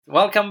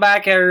Welcome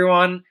back,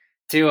 everyone,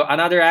 to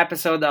another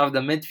episode of the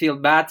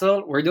Midfield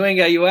Battle. We're doing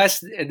a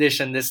US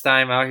edition this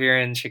time out here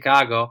in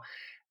Chicago,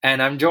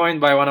 and I'm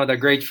joined by one of the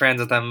great friends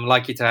that I'm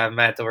lucky to have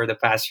met over the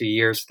past few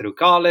years through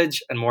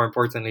college and more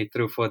importantly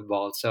through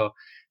football. So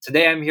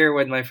today I'm here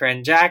with my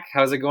friend Jack.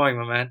 How's it going,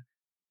 my man?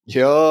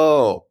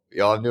 Yo,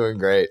 I'm doing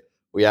great.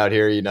 We out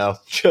here,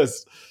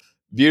 just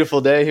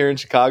beautiful day here in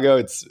Chicago.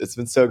 It's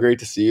been so great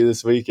to see you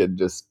this week and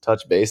just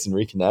touch base and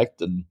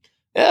reconnect. And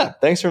yeah,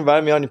 thanks for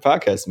inviting me on your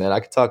podcast, man.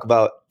 I could talk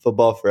about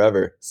football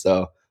forever.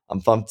 So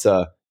I'm pumped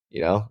to,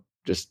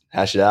 just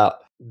hash it out.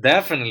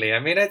 Definitely. I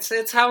mean,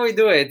 it's how we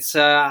do it. It's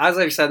as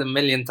I've said a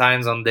million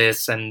times on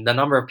this, and the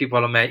number of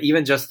people I met,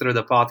 even just through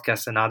the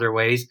podcast and other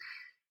ways,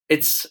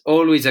 it's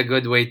always a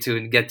good way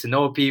to get to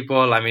know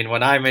people. I mean,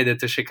 when I made it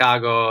to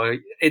Chicago,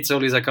 it's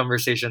always a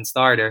conversation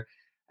starter,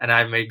 and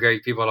I've made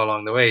great people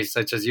along the way,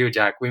 such as you,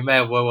 Jack. We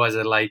met. What was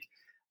it like?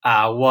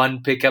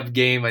 One pickup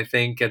game, I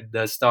think, at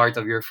the start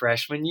of your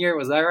freshman year.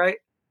 Was that right?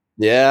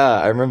 Yeah,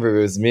 I remember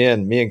it was me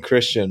and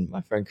Christian,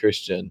 my friend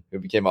Christian, who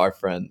became our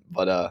friend.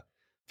 But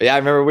yeah, I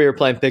remember we were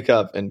playing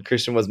pickup and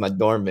Christian was my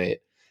dorm mate.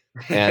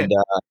 And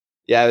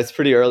yeah, it was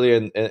pretty early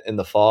in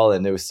the fall,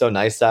 and it was so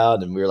nice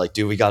out. And we were like,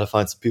 dude, we got to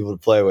find some people to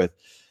play with.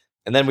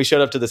 And then we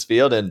showed up to this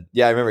field, and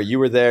yeah, I remember you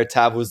were there.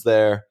 Tav was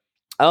there.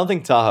 I don't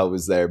think Taha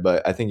was there,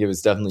 but I think it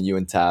was definitely you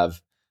and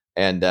Tav.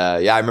 And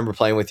yeah, I remember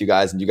playing with you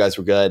guys, and you guys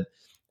were good.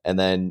 And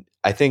then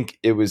I think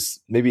it was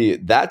maybe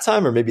that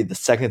time or maybe the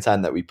second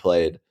time that we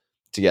played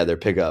together,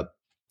 pickup.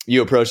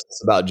 You approached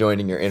us about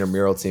joining your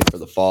intramural team for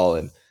the fall,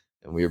 and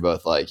we were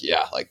both like,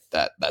 yeah, like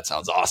that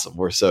sounds awesome.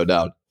 We're so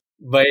down.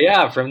 But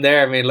yeah, from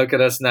there, I mean, look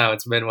at us now.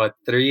 It's been what,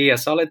 a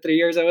solid 3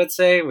 years, I would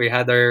say. We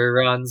had our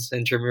runs,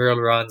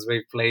 intramural runs.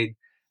 We played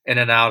in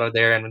and out of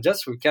there, and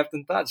just we kept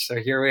in touch. So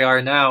here we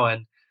are now,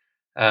 and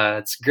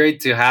it's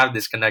great to have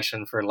this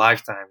connection for a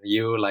lifetime.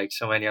 You, like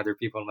so many other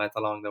people, met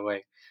along the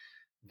way.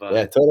 Yeah,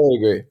 But totally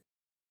agree.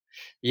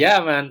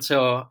 yeah, man.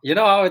 So you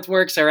know how it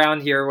works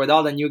around here with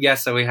all the new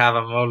guests that we have.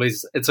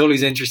 It's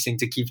always interesting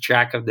to keep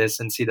track of this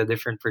and see the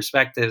different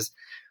perspectives.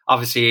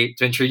 Obviously,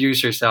 to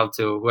introduce yourself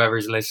to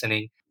whoever's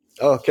listening.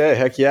 Okay,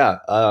 heck yeah.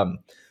 Well,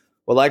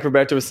 like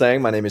Roberto was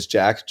saying, my name is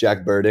Jack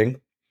Birding.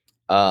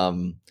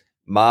 Um,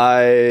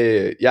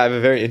 I have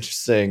a very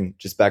interesting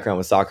just background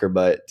with soccer,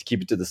 but to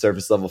keep it to the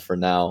surface level for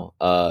now,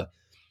 I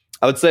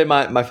would say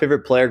my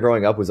favorite player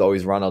growing up was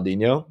always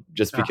Ronaldinho,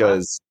 just Uh-huh.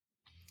 because,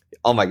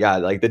 oh my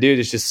God, like the dude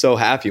is just so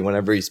happy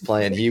whenever he's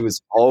playing. He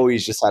was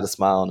always just had a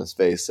smile on his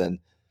face. And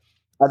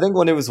I think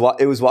when it was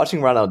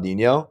watching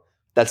Ronaldinho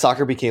that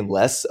soccer became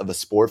less of a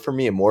sport for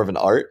me and more of an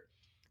art.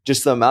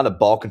 Just the amount of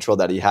ball control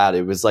that he had,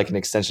 it was like an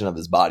extension of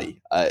his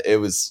body. It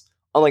was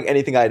unlike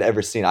anything I had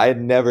ever seen. I had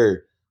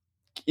never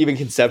even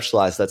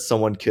conceptualized that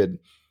someone could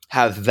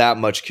have that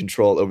much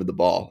control over the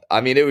ball.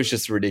 I mean, it was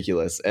just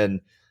ridiculous,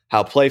 and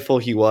how playful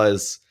he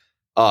was.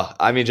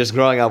 I mean, just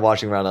growing up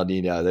watching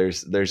Ronaldinho,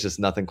 there's just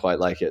nothing quite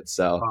like it.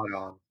 So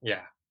Spot on. Yeah.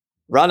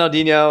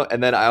 Ronaldinho,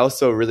 and then I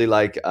also really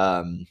like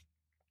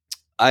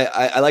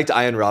I liked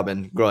Ian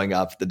Robin growing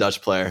up, the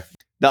Dutch player.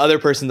 The other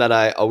person that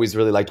I always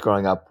really liked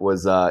growing up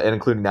was, and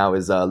including now,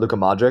 is Luka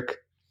Modric,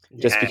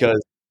 just Yeah.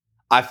 because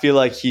I feel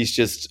like he's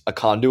just a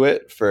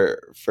conduit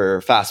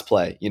for fast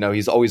play. You know,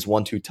 he's always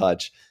 1-2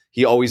 touch.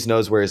 He always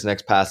knows where his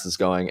next pass is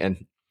going,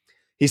 and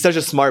he's such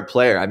a smart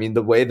player. I mean,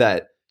 the way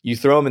that you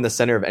throw him in the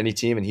center of any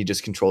team and he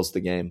just controls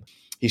the game.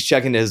 He's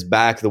checking his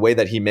back, the way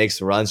that he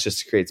makes runs just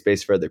to create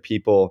space for other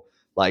people.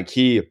 Like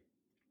he's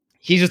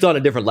just on a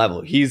different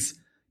level. He's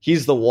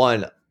the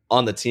one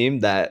on the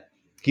team that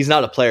he's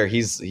not a player.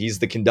 He's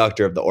the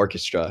conductor of the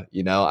orchestra.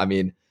 You know, I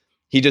mean,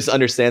 he just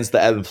understands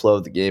the ebb and flow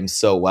of the game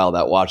so well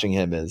that watching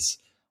him is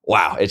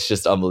wow. It's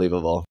just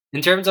unbelievable.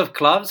 In terms of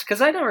clubs,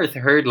 because I never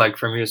heard like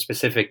from you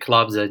specific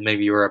clubs that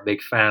maybe you were a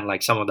big fan,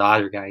 like some of the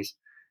other guys.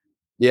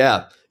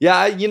 Yeah.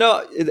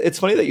 It's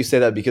funny that you say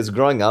that because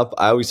growing up,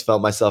 I always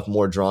felt myself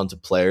more drawn to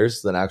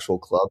players than actual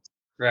clubs.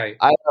 Right.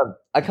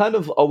 I kind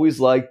of always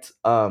liked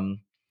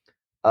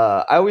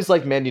I always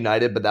liked Man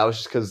United, but that was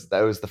just because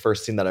that was the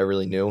first team that I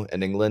really knew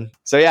in England.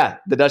 So yeah,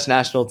 the Dutch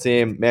national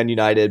team, Man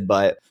United,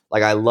 but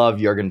like I love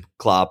Jurgen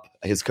Klopp,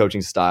 his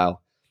coaching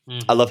style. I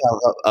Hmm. love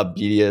how upbeat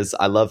he is.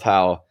 I love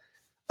how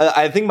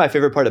I think my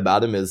favorite part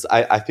about him is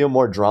I feel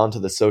more drawn to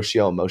the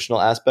socio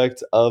emotional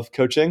aspect of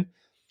coaching,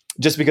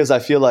 just because I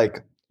feel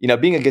like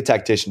being a good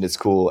tactician is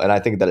cool, and I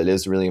think that it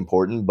is really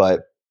important.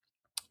 But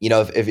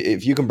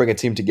if you can bring a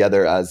team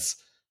together as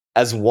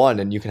one,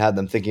 and you can have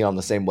them thinking on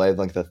the same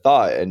wavelength of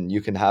thought, and you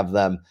can have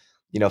them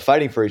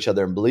fighting for each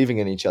other and believing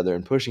in each other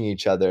and pushing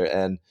each other,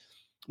 and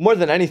more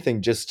than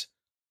anything just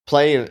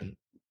playing,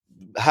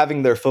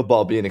 having their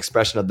football be an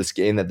expression of this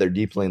game that they're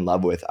deeply in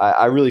love with.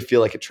 I really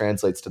feel like it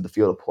translates to the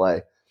field of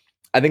play.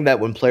 I think that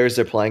when players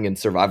are playing in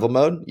survival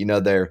mode,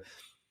 they're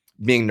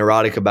being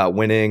neurotic about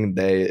winning.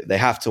 They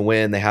have to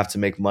win, they have to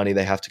make money,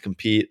 they have to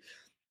compete.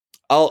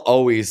 I'll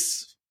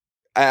always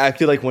I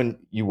feel like when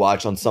you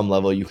watch on some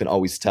level, you can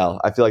always tell.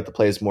 I feel like the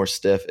play is more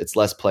stiff, it's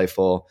less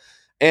playful.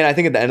 And I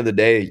think at the end of the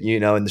day,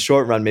 in the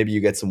short run, maybe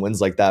you get some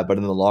wins like that. But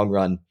in the long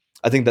run,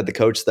 I think that the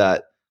coach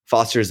that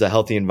fosters a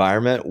healthy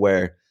environment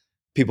where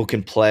people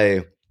can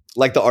play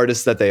like the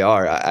artists that they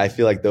are. I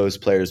feel like those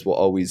players will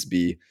always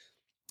be,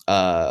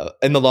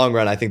 in the long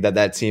run, I think that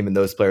that team and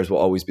those players will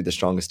always be the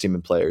strongest team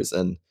and players.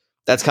 And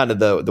that's kind of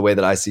the way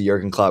that I see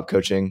Jurgen Klopp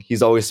coaching.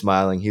 He's always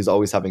smiling. He's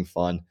always having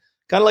fun.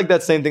 Kind of like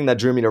that same thing that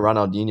drew me to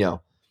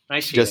Ronaldinho. I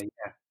see Just it.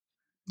 Yeah.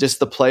 just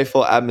the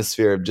playful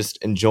atmosphere of just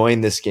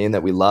enjoying this game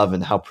that we love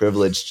and how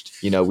privileged,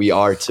 we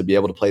are to be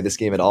able to play this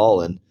game at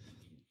all. And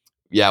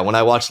yeah, when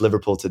I watched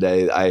Liverpool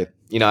today, I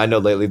know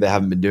lately they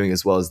haven't been doing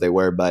as well as they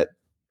were, but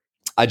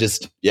I'm in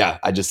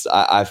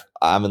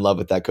love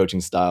with that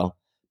coaching style.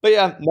 But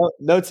yeah,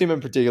 no team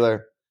in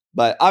particular,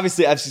 but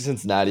obviously FC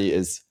Cincinnati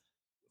is,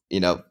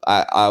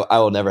 I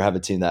will never have a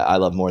team that I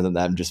love more than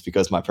them just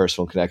because my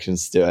personal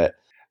connections to it.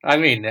 I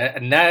mean,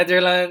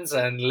 Netherlands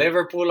and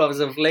Liverpool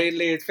as of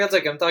lately, it feels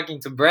like I'm talking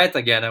to Brett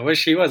again. I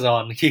wish he was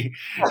on. He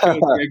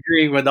would be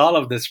agreeing with all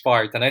of this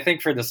part. And I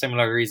think for the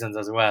similar reasons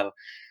as well.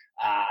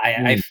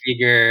 I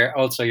figure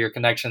also your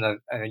connection,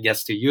 I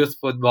guess, to youth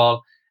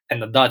football,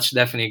 and the Dutch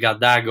definitely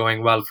got that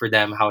going well for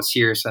them, how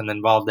serious and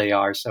involved they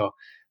are. So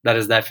that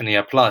is definitely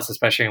a plus,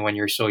 especially when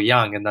you're so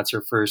young and that's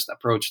your first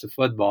approach to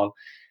football.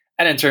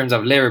 And in terms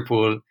of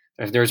Liverpool,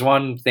 if there's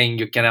one thing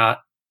you cannot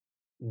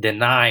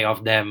deny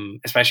of them,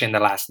 especially in the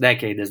last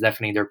decade, is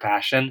definitely their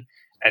passion.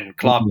 And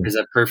Klopp is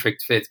a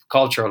perfect fit,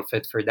 cultural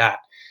fit for that.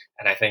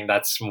 And I think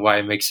that's why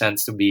it makes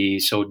sense to be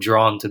so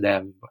drawn to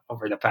them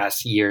over the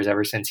past years,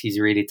 ever since he's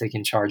really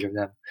taken charge of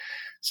them.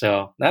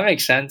 So that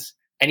makes sense.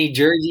 Any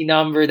jersey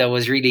number that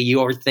was really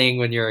your thing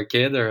when you were a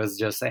kid, or was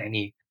just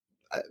any?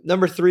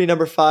 Number 3,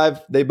 number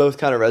 5, they both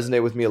kind of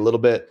resonate with me a little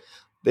bit.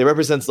 They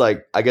represents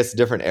I guess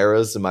different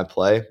eras in my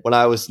play. When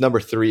I was number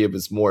 3, it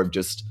was more of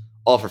just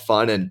all for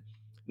fun, and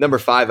number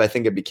 5, I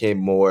think it became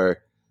more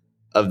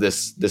of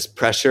this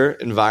pressure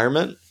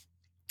environment.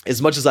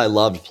 As much as I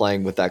loved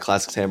playing with that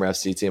Classics Hammer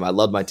FC team, I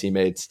loved my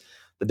teammates.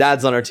 The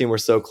dads on our team were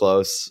so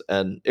close,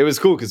 and it was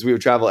cool because we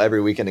would travel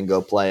every weekend and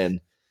go play, and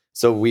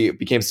so we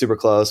became super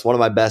close. One of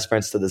my best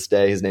friends to this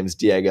day, his name is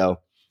Diego.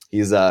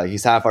 He's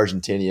half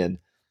Argentinian,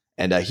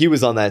 and he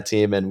was on that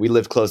team, and we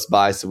lived close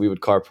by, so we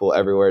would carpool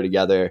everywhere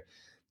together,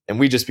 and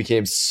we just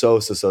became so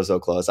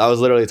close. I was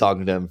literally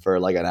talking to him for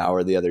like an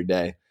hour the other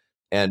day,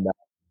 and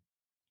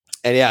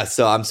yeah,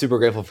 so I'm super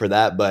grateful for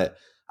that. But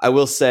I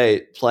will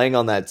say, playing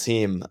on that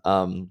team,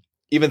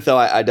 even though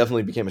I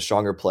definitely became a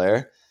stronger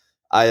player,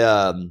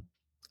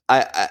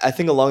 I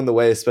think along the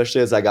way,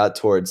 especially as I got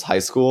towards high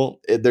school,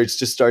 there's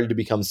just started to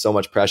become so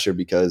much pressure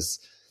because,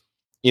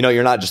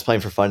 you're not just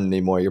playing for fun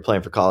anymore. You're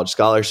playing for college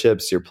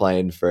scholarships. You're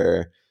playing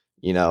for,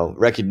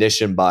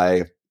 recognition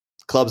by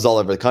clubs all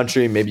over the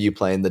country. Maybe you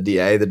play in the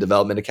DA, the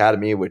Development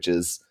Academy, which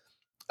is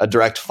a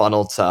direct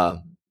funnel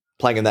to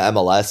playing in the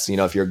MLS.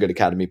 If you're a good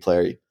academy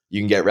player, you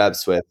can get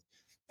reps with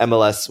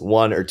MLS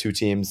 1 or 2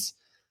 teams.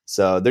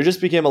 So there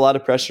just became a lot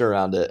of pressure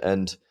around it.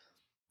 And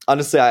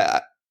honestly,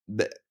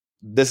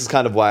 this is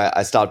kind of why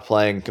I stopped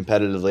playing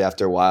competitively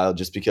after a while,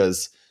 just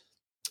because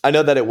I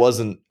know that it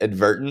wasn't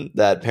advertent,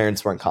 that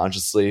parents weren't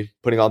consciously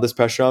putting all this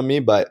pressure on me.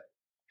 But,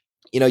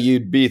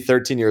 you'd be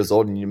 13 years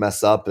old and you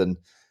mess up. And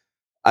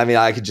I mean,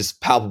 I could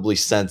just palpably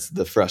sense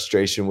the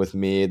frustration with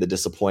me, the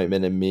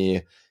disappointment in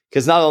me.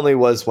 Because not only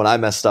was when I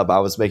messed up, I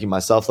was making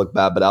myself look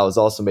bad, but I was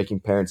also making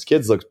parents'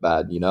 kids look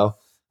bad,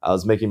 I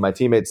was making my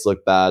teammates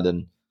look bad.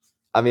 And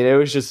I mean, it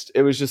was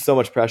just so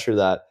much pressure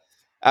that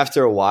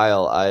after a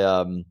while,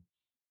 I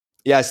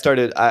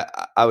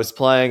was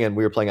playing, and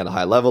we were playing at a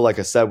high level. Like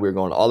I said, we were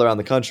going all around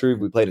the country.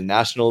 We played in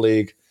National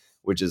League,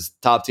 which is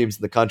top teams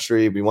in the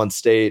country. We won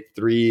state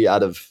 3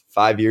 out of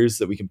 5 years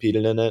that we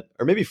competed in it,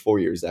 or maybe 4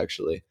 years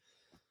actually.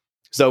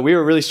 So we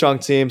were a really strong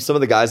team. Some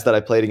of the guys that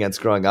I played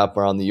against growing up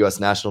are on the U.S.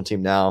 national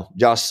team now.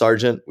 Josh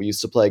Sargent, we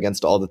used to play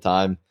against all the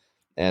time.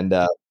 And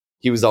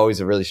he was always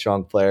a really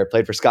strong player.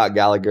 Played for Scott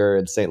Gallagher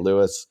in St.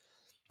 Louis.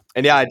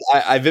 And yeah,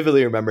 I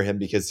vividly remember him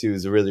because he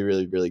was really,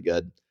 really, really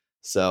good.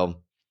 So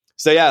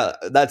yeah,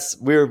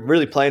 we were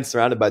really playing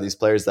surrounded by these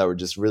players that were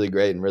just really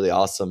great and really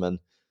awesome. And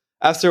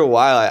after a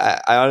while,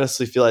 I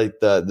honestly feel like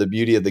the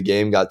beauty of the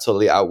game got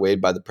totally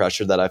outweighed by the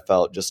pressure that I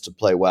felt just to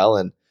play well.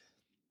 And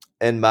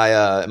in my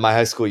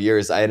high school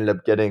years, I ended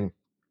up getting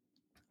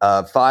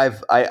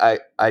 5. I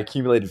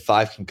accumulated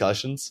 5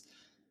 concussions,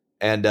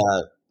 and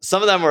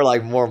some of them were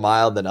like more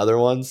mild than other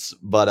ones.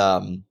 But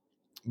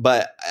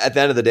at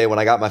the end of the day, when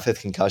I got my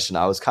 5th concussion,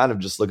 I was kind of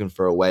just looking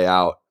for a way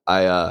out.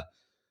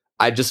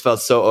 I just felt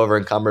so over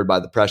encumbered by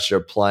the pressure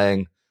of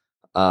playing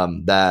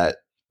that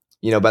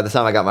by the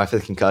time I got my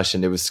 5th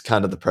concussion, it was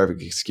kind of the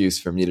perfect excuse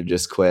for me to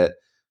just quit.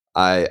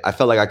 I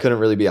felt like I couldn't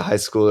really be a high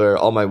schooler.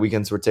 All my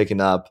weekends were taken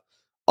up.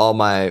 All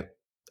my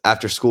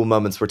after school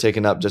moments were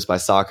taken up just by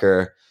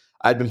soccer.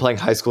 I'd been playing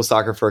high school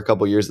soccer for a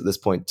couple years at this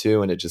point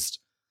too, and it just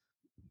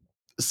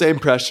same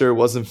pressure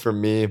wasn't for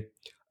me.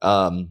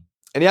 And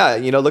yeah,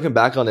 looking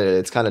back on it,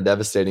 it's kind of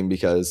devastating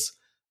because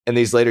in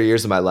these later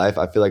years of my life,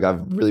 I feel like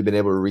I've really been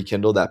able to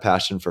rekindle that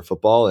passion for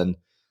football, and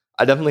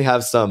I definitely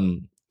have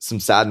some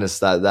sadness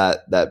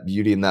that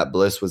beauty and that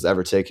bliss was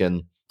ever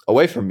taken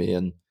away from me.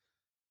 And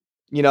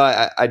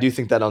I do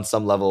think that on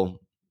some level,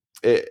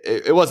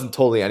 it wasn't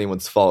totally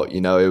anyone's fault.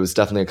 It was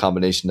definitely a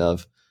combination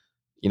of,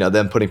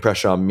 them putting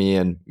pressure on me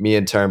and me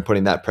in turn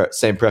putting that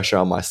same pressure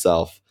on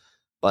myself.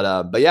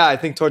 But yeah, I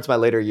think towards my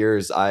later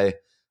years, I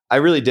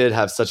really did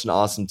have such an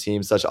awesome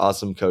team, such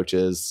awesome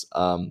coaches.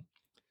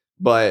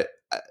 But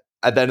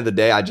at the end of the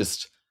day,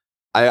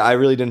 I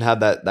really didn't have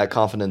that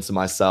confidence in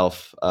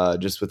myself,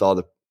 just with all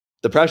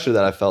the pressure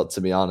that I felt,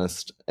 to be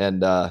honest.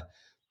 And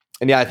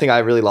yeah, I think I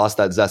really lost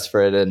that zest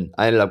for it, and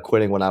I ended up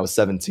quitting when I was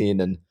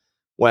 17. And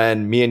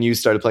when me and you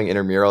started playing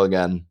intramural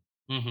again,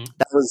 Hmm.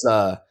 that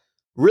was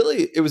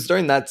really, it was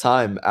during that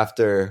time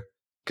after,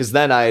 because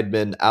then I had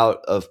been out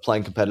of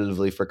playing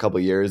competitively for a couple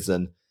of years,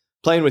 and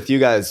playing with you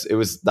guys, it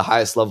was the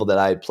highest level that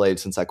I had played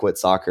since I quit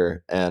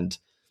soccer. And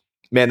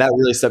man, that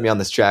really set me on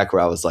this track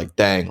where I was like,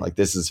 dang, like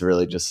this is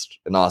really just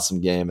an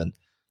awesome game. And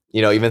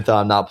even though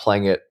I'm not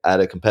playing it at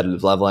a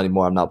competitive level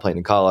anymore, I'm not playing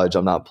in college,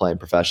 I'm not playing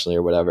professionally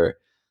or whatever,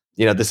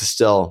 this is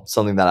still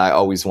something that I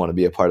always want to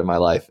be a part of my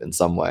life in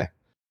some way.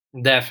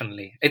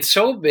 Definitely. It's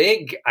so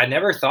big. I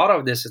never thought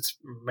of this. It's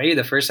maybe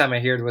the first time I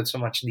hear it with so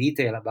much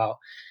detail about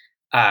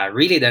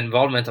really the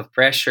involvement of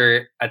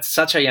pressure at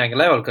such a young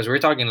level, because we're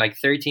talking like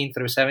 13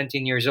 through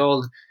 17 years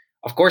old.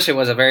 Of course, it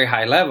was a very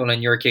high level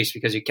in your case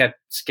because you kept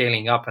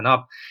scaling up and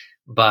up.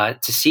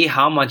 But to see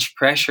how much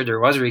pressure there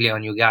was really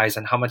on you guys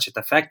and how much it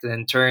affected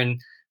in turn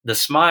the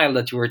smile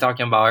that you were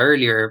talking about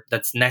earlier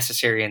that's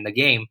necessary in the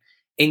game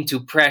into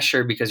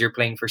pressure because you're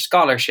playing for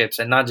scholarships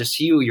and not just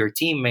you, your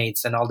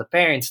teammates and all the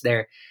parents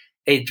there.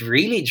 It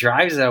really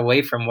drives it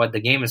away from what the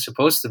game is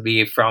supposed to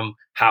be, from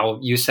how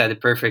you said it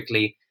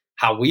perfectly,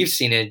 how we've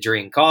seen it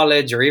during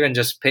college or even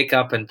just pick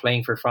up and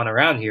playing for fun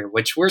around here,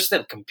 which we're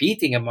still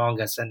competing among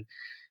us and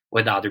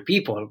with other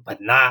people,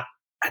 but not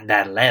at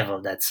that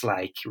level that's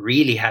like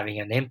really having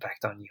an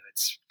impact on you.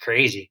 It's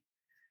crazy.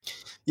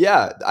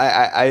 Yeah,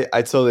 I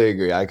totally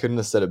agree. I couldn't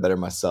have said it better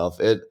myself.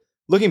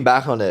 Looking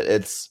back on it,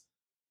 it's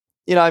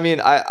I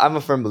mean, I'm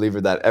a firm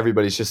believer that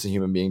everybody's just a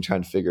human being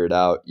trying to figure it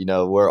out.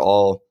 We're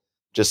all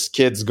just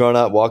kids growing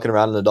up walking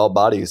around in adult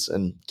bodies,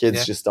 and kids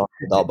Yeah. just don't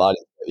have adult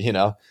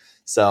bodies.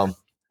 So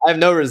I have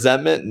no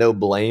resentment, no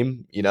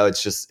blame.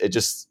 It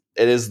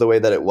is the way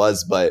that it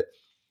was, but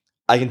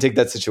I can take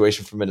that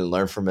situation from it and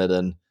learn from it.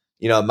 And,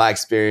 my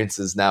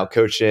experiences now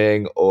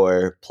coaching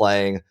or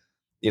playing,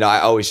 I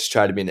always just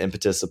try to be an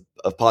impetus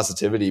of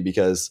positivity,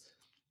 because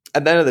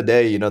at the end of the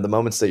day, the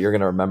moments that you're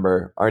going to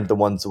remember aren't the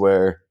ones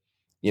where,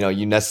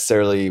 you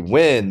necessarily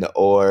win,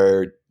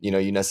 or,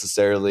 you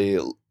necessarily,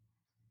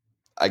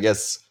 I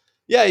guess,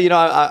 yeah,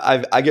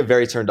 I get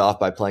very turned off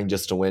by playing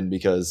just to win,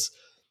 because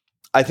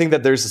I think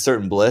that there's a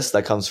certain bliss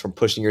that comes from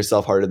pushing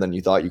yourself harder than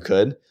you thought you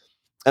could.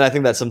 And I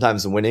think that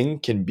sometimes winning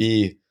can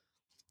be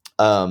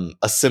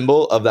a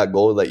symbol of that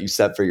goal that you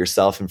set for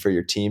yourself and for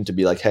your team, to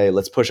be like, hey,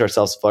 let's push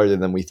ourselves farther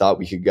than we thought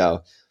we could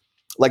go.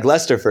 Like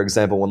Leicester, for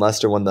example, when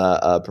Leicester won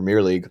the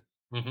Premier League,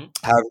 Hmm.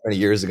 however many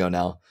years ago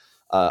now,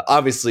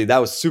 obviously that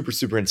was super,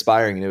 super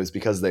inspiring, and it was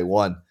because they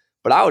won.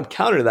 But I would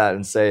counter that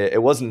and say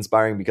it wasn't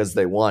inspiring because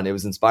they won. It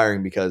was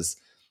inspiring because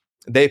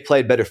they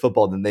played better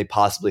football than they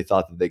possibly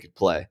thought that they could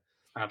play.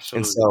 And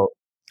Absolutely. so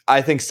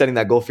I think setting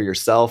that goal for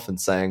yourself and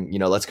saying,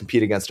 let's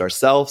compete against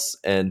ourselves,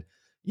 and,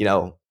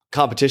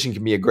 competition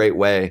can be a great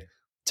way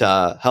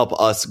to help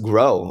us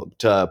grow,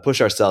 to push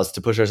ourselves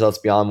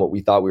beyond what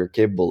we thought we were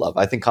capable of.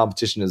 I think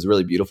competition is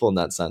really beautiful in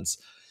that sense.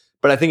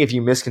 But I think if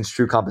you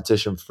misconstrue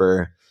competition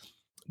for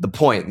the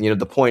point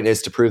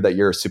is to prove that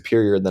you're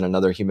superior than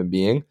another human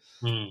being.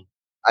 Mm.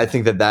 I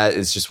think that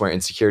is just where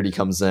insecurity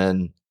comes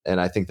in.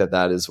 And I think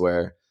that is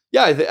where,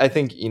 yeah, I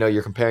think,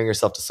 you're comparing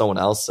yourself to someone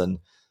else. And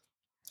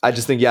I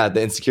just think, yeah,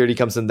 the insecurity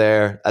comes in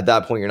there. At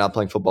that point, you're not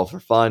playing football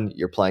for fun.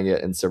 You're playing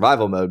it in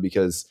survival mode,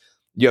 because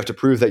you have to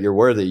prove that you're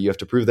worthy. You have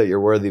to prove that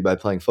you're worthy by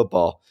playing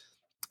football.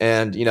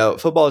 And,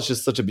 football is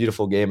just such a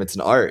beautiful game. It's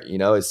an art.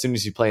 As soon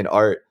as you play an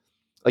art,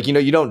 like,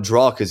 you don't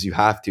draw because you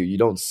have to. You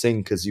don't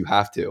sing because you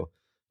have to.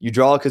 You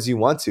draw because you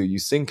want to. You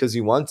sing because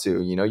you want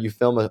to. You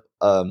film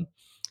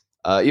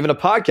even a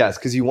podcast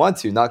because you want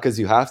to, not because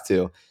you have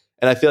to.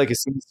 And I feel like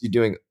as soon as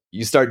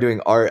you start doing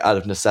art out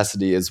of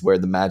necessity, is where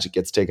the magic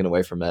gets taken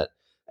away from it.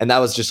 And that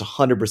was just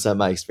 100%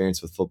 my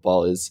experience with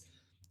football. Is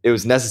it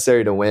was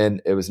necessary to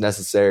win. It was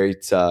necessary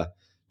to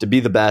be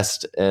the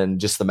best, and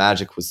just the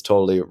magic was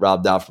totally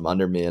robbed out from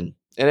under me. And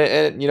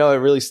it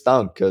really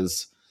stunk,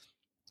 because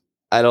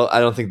I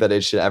don't think that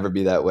it should ever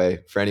be that way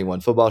for anyone.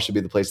 Football should be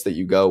the place that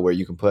you go where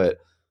you can put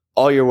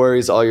all your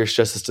worries, all your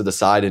stresses to the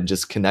side, and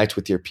just connect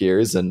with your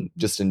peers and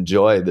just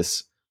enjoy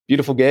this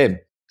beautiful game.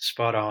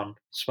 Spot on,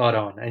 spot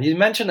on. And you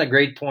mentioned a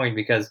great point,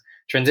 because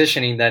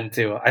transitioning then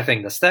to, I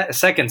think, the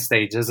second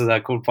stage, this is a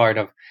cool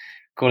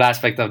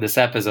aspect of this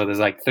episode, is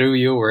like through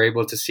you, we're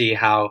able to see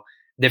how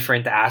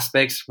different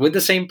aspects with the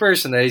same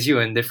person that is you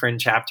in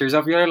different chapters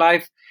of your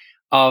life,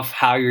 of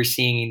how you're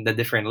seeing the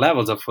different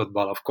levels of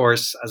football. Of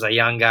course, as a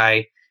young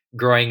guy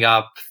growing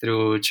up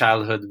through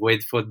childhood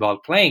with football,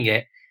 playing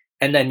it,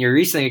 and then your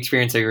recent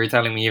experience that you were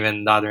telling me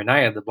even the other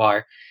night at the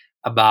bar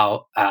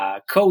about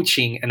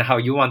coaching and how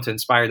you want to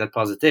inspire that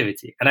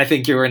positivity. And I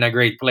think you were in a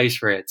great place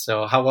for it.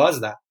 So how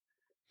was that?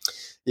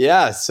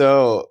 Yeah,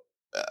 so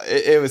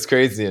it was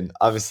crazy, and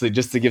obviously,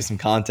 just to give some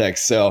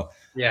context, so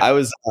Yeah. I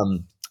was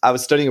um, I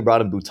was studying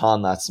abroad in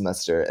Bhutan last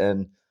semester,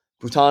 and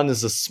Bhutan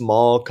is a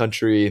small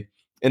country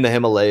in the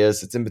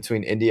Himalayas. It's in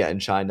between India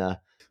and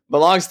China. But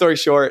long story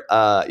short,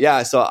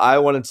 yeah, so I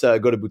wanted to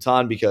go to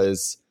Bhutan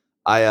because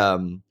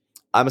I'm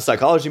a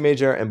psychology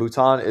major, and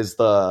Bhutan is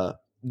the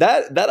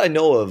that I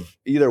know of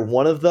either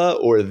one of the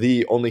or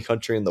the only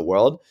country in the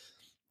world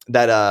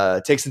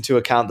that takes into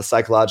account the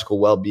psychological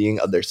well-being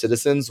of their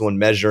citizens when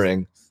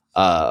measuring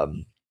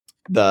um,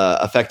 the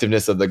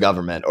effectiveness of the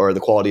government or the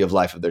quality of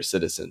life of their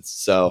citizens.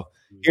 So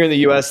here in the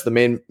U.S., the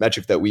main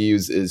metric that we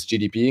use is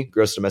GDP,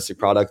 gross domestic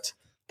product.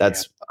 Yeah.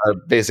 That's a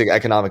basic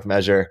economic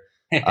measure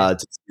to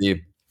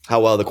see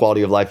how well the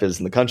quality of life is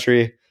in the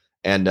country.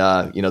 And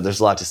there's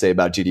a lot to say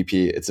about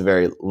GDP. It's a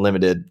very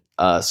limited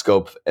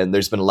scope, and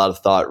there's been a lot of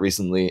thought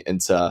recently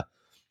into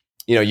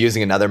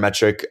using another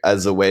metric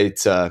as a way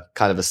to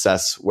kind of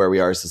assess where we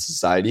are as a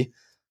society.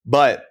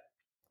 But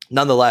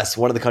nonetheless,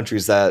 one of the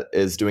countries that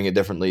is doing it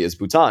differently is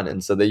Bhutan.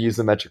 And so they use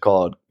a metric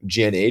called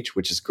GNH,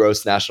 which is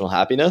gross national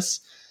happiness.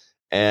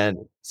 And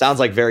sounds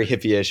like very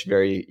hippie-ish,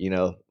 very,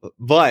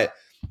 but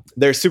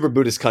they're a super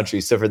Buddhist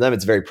country. So for them,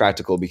 it's very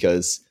practical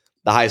because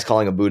the highest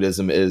calling of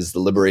Buddhism is the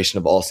liberation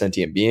of all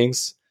sentient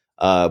beings,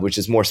 which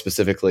is more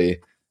specifically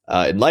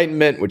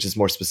enlightenment, which is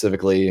more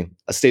specifically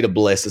a state of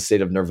bliss, a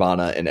state of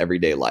nirvana in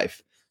everyday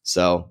life.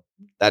 So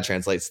that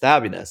translates to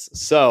happiness.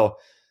 So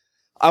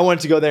I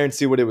wanted to go there and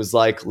see what it was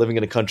like living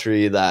in a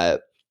country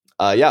that,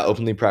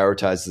 openly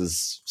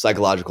prioritizes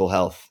psychological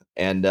health.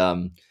 And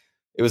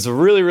it was a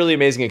really, really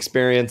amazing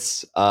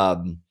experience.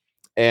 And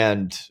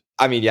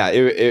I mean, yeah,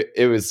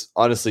 it was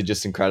honestly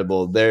just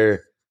incredible.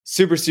 They're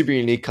super, super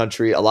unique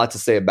country, a lot to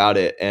say about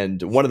it.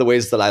 And one of the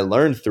ways that I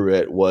learned through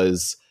it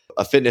was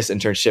a fitness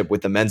internship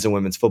with the men's and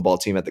women's football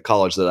team at the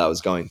college that I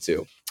was going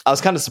to. I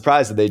was kind of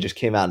surprised that they just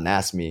came out and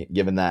asked me,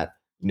 given that,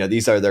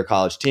 these are their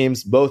college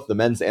teams, both the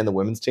men's and the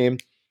women's team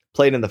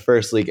played in the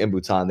first league in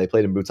Bhutan. They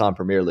played in Bhutan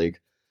Premier League.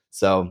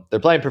 So they're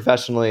playing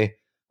professionally.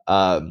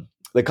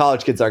 The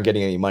college kids aren't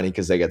getting any money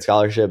because they get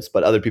scholarships,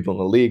 but other people in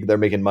the league, they're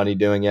making money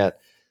doing it.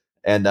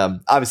 And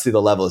obviously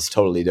the level is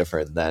totally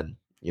different than,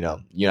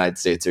 United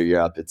States or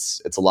Europe.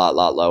 It's a lot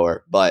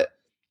lower. But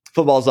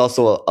football is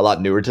also a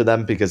lot newer to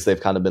them because they've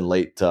kind of been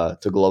late to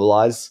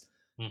globalize.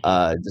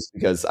 Just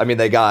because, I mean,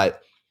 I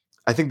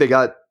think they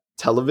got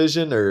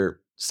television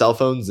or cell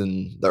phones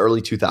in the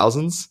early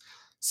 2000s.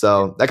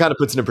 So that kind of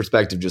puts into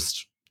perspective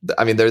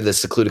they're this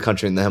secluded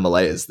country in the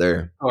Himalayas.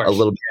 They're a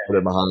little bit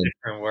further behind.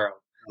 Different world.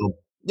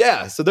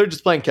 Yeah, so they're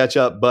just playing catch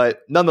up.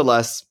 But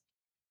nonetheless,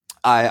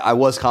 I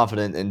was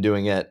confident in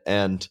doing it.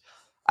 And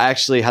I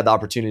actually had the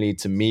opportunity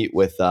to meet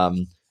with,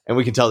 and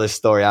we can tell this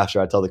story after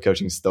I tell the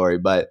coaching story.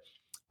 But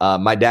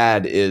my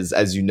dad is,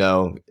 as you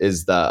know,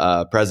 is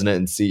the president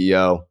and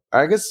CEO. Or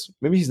I guess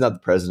maybe he's not the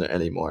president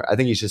anymore. I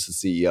think he's just the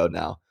CEO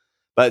now.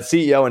 But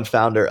CEO and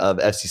founder of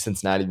FC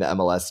Cincinnati, the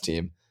MLS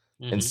team.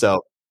 Mm-hmm. And so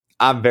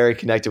I'm very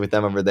connected with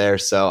them over there.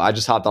 So I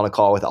just hopped on a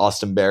call with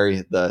Austin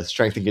Berry, the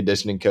strength and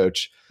conditioning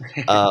coach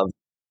of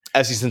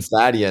FC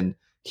Cincinnati, and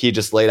he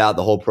just laid out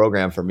the whole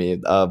program for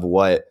me of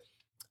what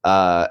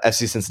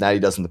FC Cincinnati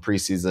does in the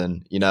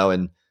preseason,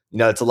 and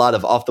it's a lot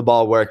of off the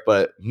ball work,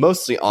 but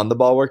mostly on the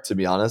ball work, to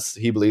be honest.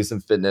 He believes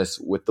in fitness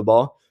with the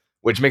ball,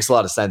 which makes a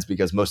lot of sense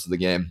because most of the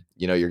game,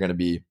 you're going to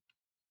be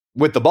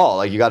with the ball.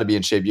 Like, you got to be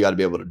in shape. You got to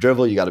be able to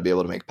dribble. You got to be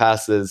able to make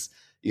passes.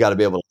 You got to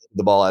be able to hit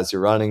the ball as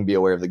you're running, be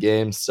aware of the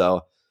game.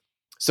 So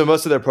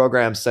most of their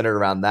programs centered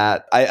around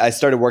that. I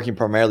started working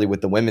primarily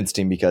with the women's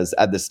team because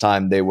at this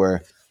time they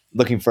were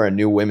looking for a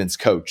new women's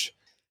coach.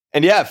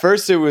 And yeah, at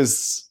first it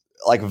was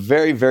like a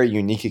very, very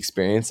unique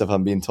experience, if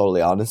I'm being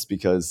totally honest,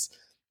 because,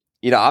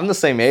 I'm the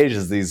same age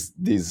as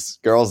these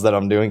girls that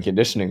I'm doing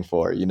conditioning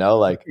for,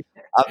 like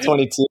I'm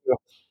 22,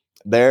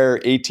 they're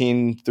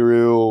 18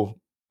 through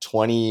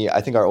 20.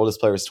 I think our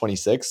oldest player is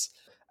 26.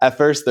 At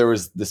first there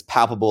was this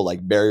palpable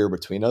like barrier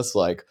between us.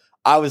 Like,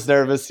 I was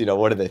nervous,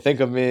 what do they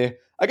think of me?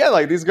 Again,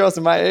 like, these girls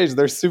in my age,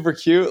 they're super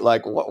cute.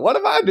 Like, what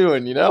am I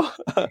doing,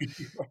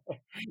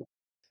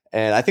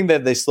 And I think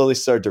that they slowly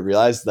started to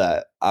realize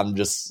that I'm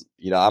just,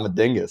 I'm a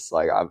dingus.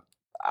 Like,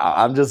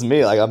 I'm just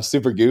me. Like, I'm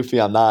super goofy.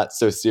 I'm not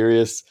so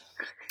serious.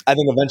 I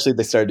think eventually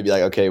they started to be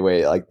like, okay,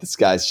 wait, like, this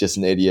guy's just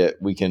an idiot.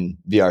 We can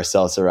be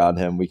ourselves around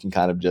him. We can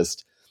kind of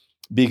just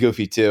be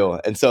goofy too.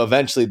 And so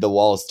eventually the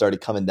walls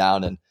started coming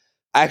down, and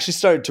I actually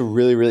started to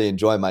really, really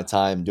enjoy my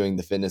time doing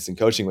the fitness and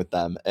coaching with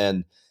them.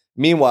 And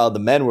meanwhile, the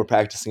men were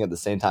practicing at the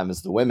same time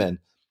as the women.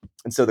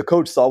 And so the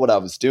coach saw what I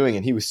was doing,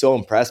 and he was so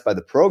impressed by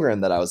the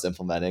program that I was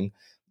implementing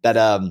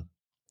that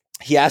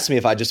he asked me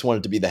if I just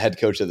wanted to be the head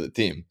coach of the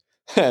team.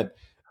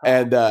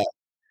 and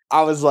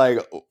I was like,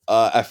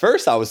 at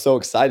first I was so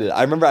excited.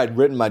 I remember I'd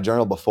written in my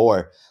journal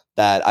before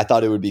that I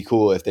thought it would be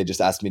cool if they just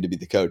asked me to be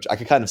the coach. I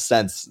could kind of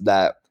sense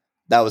that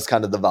was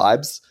kind of the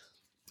vibes.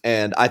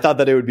 And I thought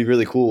that it would be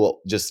really cool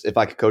just if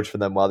I could coach for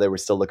them while they were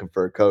still looking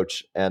for a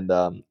coach. And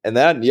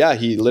then, yeah,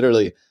 he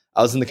literally,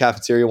 I was in the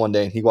cafeteria one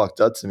day and he walked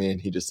up to me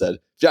and he just said,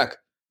 "Jack,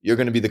 you're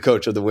going to be the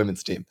coach of the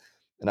women's team."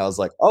 And I was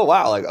like, oh,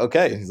 wow. Like,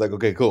 okay. He's like,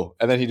 okay, cool.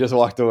 And then he just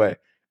walked away.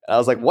 And I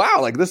was like, wow,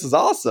 like, this is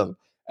awesome.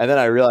 And then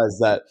I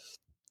realized that,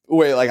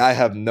 wait, like, I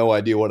have no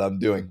idea what I'm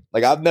doing.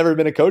 Like, I've never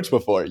been a coach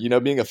before. You know,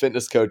 being a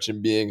fitness coach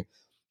and being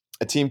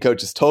a team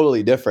coach is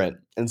totally different.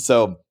 And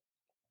so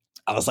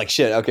I was like,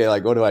 shit, okay,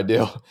 like, what do I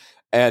do?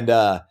 And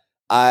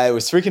I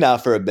was freaking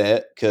out for a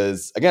bit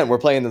because, again, we're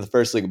playing in the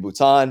first league of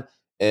Bhutan.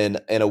 In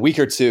a week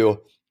or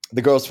two,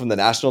 the girls from the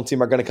national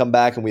team are going to come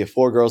back, and we have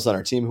 4 girls on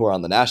our team who are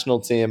on the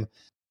national team.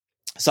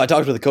 So I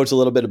talked with the coach a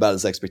little bit about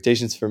his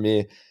expectations for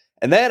me.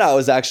 And then I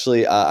was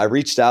actually, I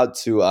reached out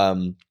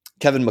to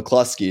Kevin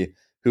McCluskey,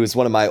 who is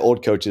one of my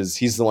old coaches.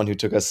 He's the one who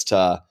took us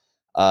to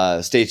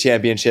state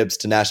championships,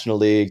 to National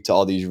League, to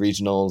all these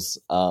regionals.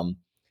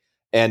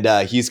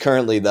 And he's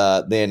currently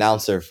the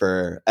announcer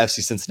for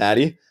FC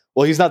Cincinnati.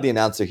 Well, he's not the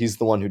announcer. He's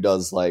the one who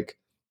does like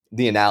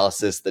the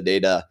analysis, the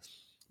data.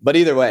 But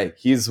either way,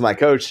 he's my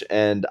coach.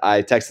 And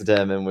I texted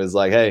him and was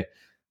like, hey,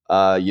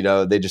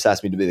 they just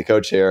asked me to be the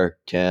coach here.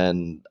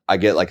 Can I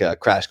get like a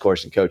crash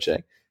course in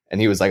coaching?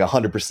 And he was like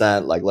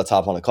 100%, like, let's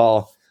hop on a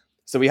call.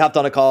 So we hopped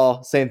on a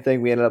call, same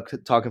thing. We ended up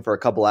talking for a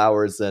couple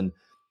hours, and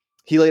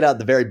he laid out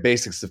the very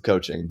basics of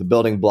coaching, the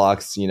building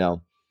blocks.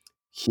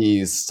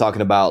 He's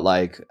talking about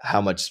like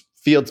how much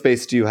field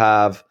space do you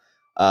have?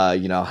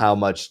 How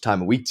much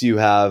time a week do you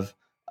have?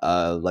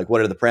 Like,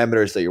 what are the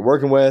parameters that you're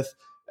working with?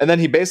 And then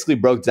he basically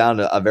broke down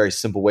a very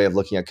simple way of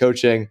looking at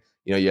coaching.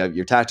 You have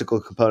your tactical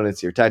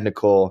components, your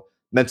technical,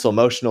 mental,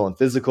 emotional, and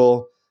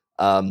physical.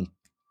 And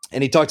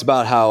he talked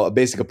about how a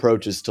basic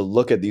approach is to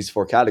look at these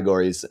 4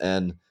 categories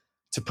and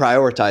to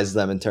prioritize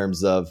them in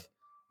terms of,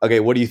 okay,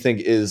 what do you think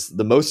is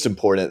the most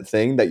important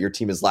thing that your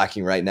team is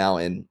lacking right now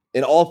in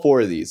all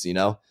 4 of these,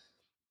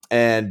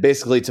 And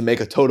basically to make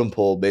a totem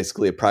pole,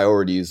 basically of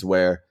priorities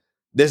where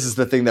this is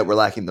the thing that we're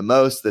lacking the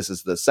most, this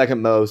is the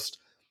second most,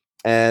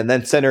 and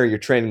then center your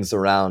trainings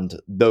around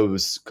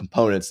those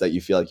components that you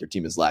feel like your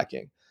team is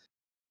lacking.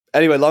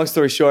 Anyway, long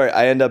story short,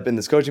 I end up in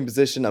this coaching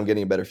position. I'm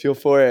getting a better feel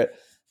for it.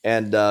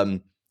 And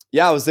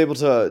I was able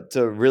to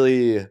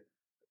really,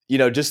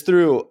 just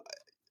through,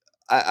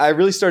 I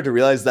really started to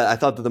realize that I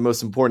thought that the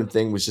most important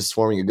thing was just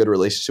forming a good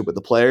relationship with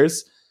the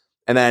players.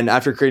 And then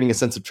after creating a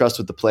sense of trust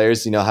with the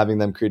players, having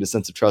them create a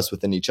sense of trust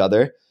within each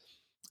other.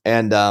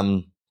 And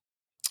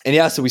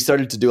so we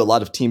started to do a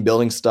lot of team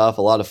building stuff,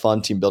 a lot of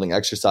fun team building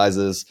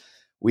exercises.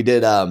 We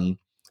did, the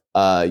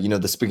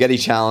spaghetti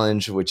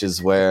challenge, which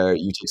is where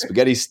you take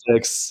spaghetti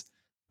sticks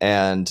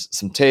and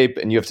some tape,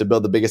 and you have to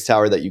build the biggest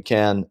tower that you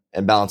can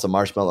and balance a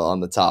marshmallow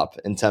on the top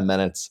in 10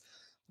 minutes.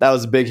 That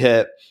was a big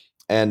hit.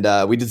 And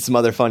we did some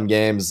other fun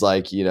games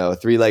like,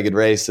 3-legged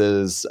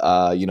races,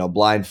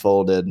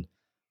 blindfolded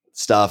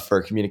stuff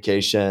for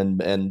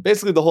communication. And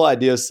basically the whole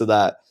idea is so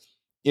that,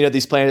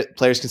 these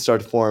players can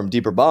start to form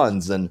deeper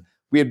bonds. And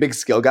we had big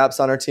skill gaps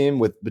on our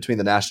team between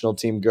the national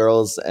team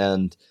girls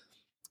and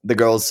the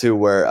girls who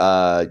were,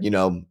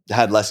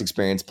 had less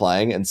experience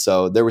playing. And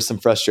so there was some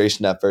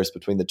frustration at first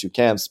between the 2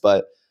 camps,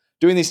 but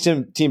doing these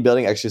team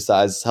building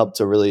exercises helped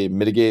to really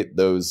mitigate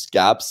those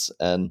gaps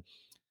and,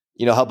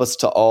 help us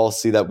to all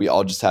see that we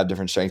all just have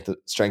different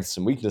strengths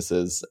and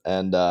weaknesses.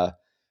 And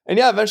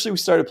eventually we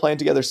started playing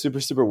together super,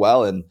 super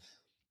well. And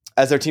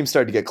as our team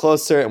started to get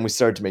closer and we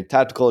started to make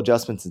tactical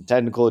adjustments and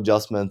technical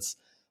adjustments,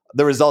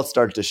 the results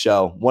started to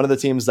show. One of the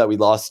teams that we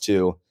lost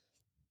to,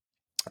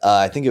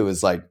 I think it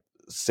was like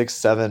 6,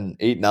 7,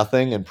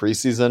 8-0 in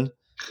preseason.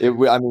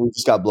 We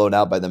just got blown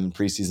out by them in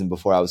preseason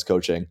before I was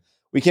coaching.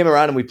 We came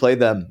around and we played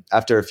them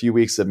after a few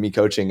weeks of me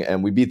coaching,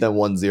 and we beat them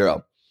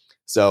 1-0.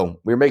 So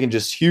we were making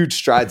just huge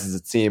strides as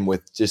a team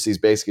with just these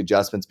basic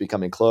adjustments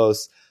becoming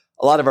close.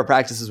 A lot of our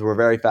practices were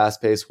very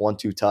fast-paced,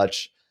 1-2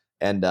 touch.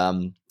 And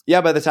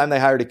by the time they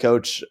hired a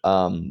coach,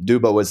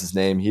 Duba was his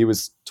name. He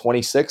was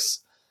 26,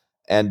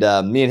 and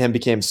me and him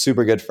became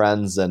super good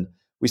friends, and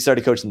we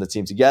started coaching the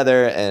team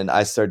together, and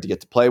I started to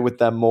get to play with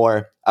them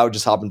more. I would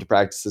just hop into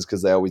practices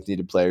because they always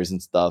needed players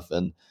and stuff.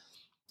 And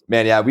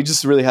man, we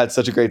just really had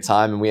such a great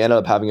time, and we ended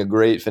up having a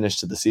great finish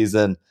to the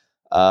season.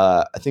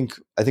 I think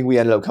we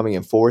ended up coming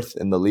in 4th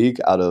in the league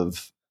out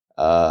of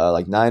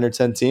like 9 or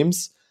 10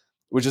 teams,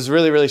 which is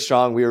really, really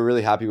strong. We were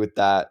really happy with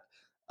that.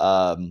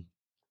 Our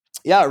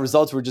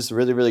results were just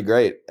really, really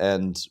great.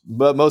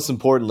 But most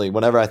importantly,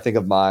 whenever I think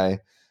of my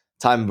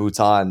time in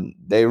Bhutan,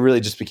 they really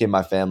just became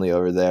my family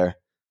over there.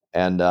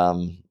 And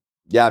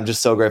I'm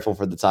just so grateful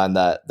for the time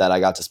that I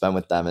got to spend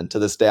with them. And to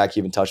this day, I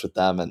keep in touch with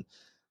them. And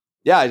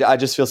I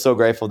just feel so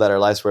grateful that our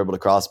lives were able to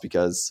cross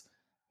because,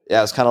 it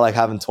was kind of like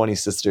having 20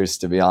 sisters,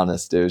 to be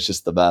honest. It was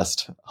just the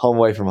best. Home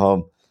away from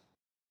home.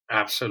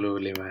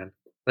 Absolutely, man.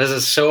 This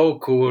is so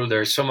cool.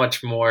 There's so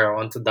much more I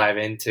want to dive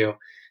into.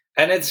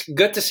 And it's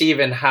good to see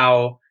even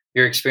how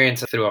your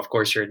experience through, of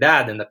course, your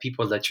dad and the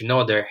people that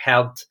there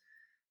helped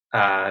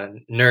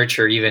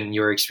nurture even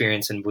your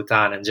experience in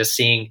Bhutan, and just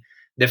seeing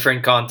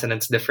different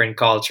continents, different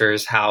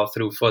cultures, how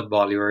through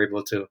football you were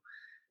able to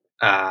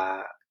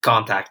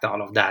contact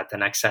all of that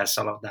and access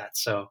all of that.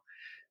 So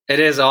it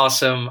is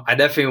awesome. I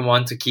definitely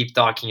want to keep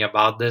talking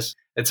about this.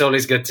 It's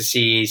always good to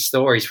see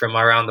stories from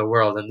around the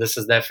world, and this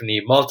is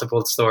definitely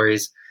multiple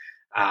stories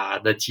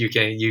that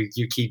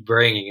you keep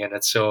bringing, and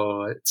it's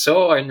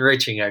so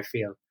enriching. I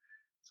feel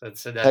so.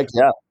 Heck That's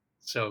yeah.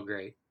 so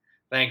great.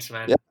 Thanks,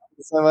 man. Yeah.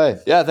 Same way.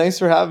 Yeah. Thanks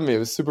for having me. It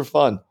was super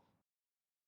fun.